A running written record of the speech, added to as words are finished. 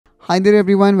Hi there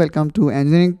everyone, welcome to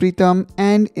Engineering Pritam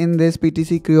and in this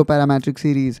PTC Creo Parametric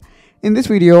series. In this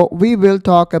video, we will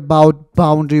talk about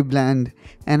boundary blend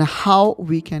and how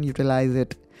we can utilize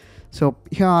it. So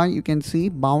here you can see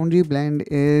boundary blend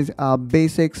is a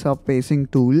basic surfacing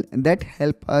tool that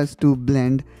helps us to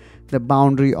blend the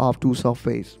boundary of two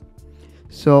surfaces.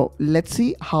 So let's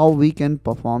see how we can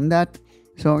perform that.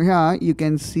 So here you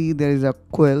can see there is a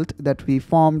quilt that we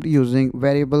formed using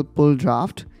variable pull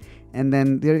draft, and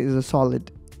then there is a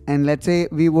solid, and let's say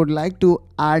we would like to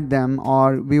add them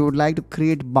or we would like to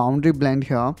create boundary blend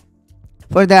here.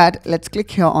 For that, let's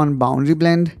click here on boundary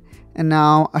blend, and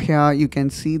now here you can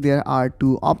see there are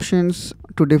two options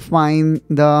to define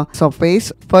the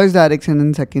surface, first direction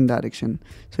and second direction.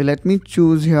 So let me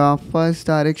choose here first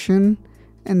direction,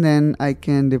 and then I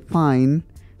can define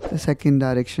the second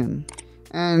direction.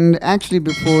 And actually,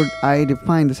 before I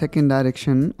define the second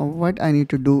direction, what I need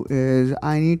to do is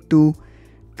I need to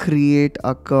create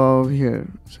a curve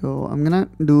here. So I'm gonna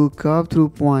do curve through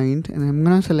point, and I'm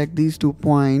gonna select these 2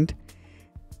 points.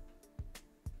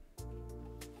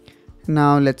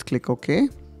 Now let's click OK.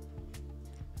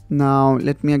 Now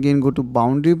let me again go to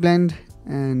boundary blend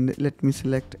and let me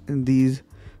select these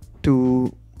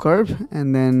 2 curves,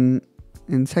 and then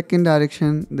in second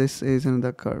direction this is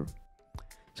another curve.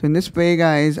 So in this way,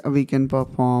 guys, we can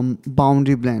perform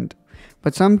boundary blend.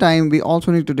 But sometimes we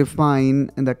also need to define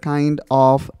the kind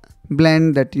of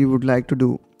blend that you would like to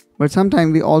do. But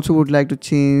sometimes we also would like to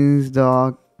change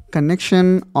the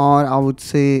connection, or I would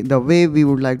say the way we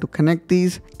would like to connect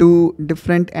these two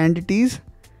different entities.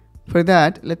 For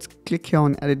that, let's click here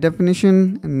on edit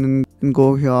definition and then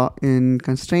go here in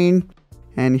constraint.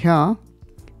 And here,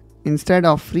 instead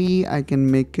of free, I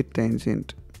can make it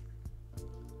tangent.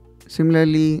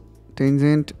 Similarly,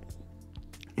 tangent,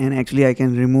 and actually I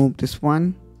can remove this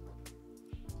one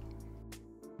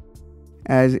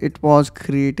as it was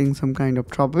creating some kind of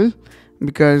trouble,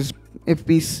 because if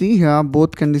we see here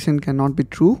both condition cannot be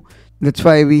true. That's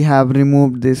why we have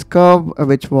removed this curve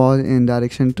which was in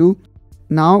direction 2.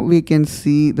 Now we can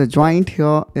see the joint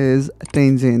here is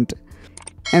tangent.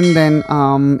 And then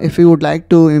if we would like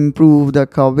to improve the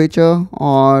curvature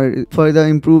or further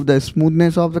improve the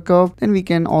smoothness of the curve, then we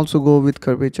can also go with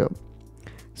curvature.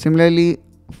 Similarly,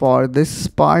 for this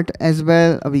part as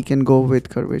well, we can go with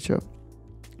curvature.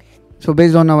 So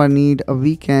based on our need,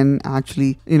 we can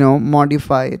actually,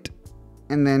 modify it.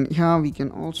 And then here we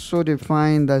can also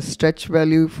define the stretch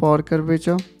value for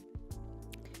curvature,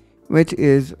 which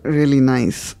is really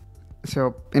nice.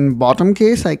 So in bottom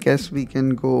case, I guess we can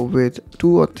go with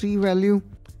 2 or 3 value.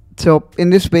 So in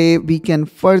this way, we can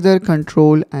further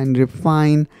control and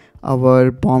refine our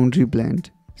boundary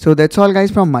blend. So that's all, guys,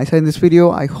 from my side in this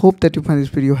video. I hope that you find this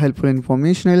video helpful and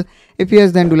informational. If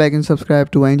yes, then do like and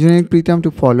subscribe to Engineering Pritam to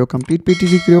follow complete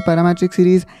PTC Creo Parametric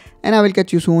series. And I will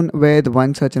catch you soon with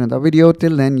one such another video.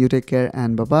 Till then, you take care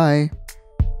and bye-bye.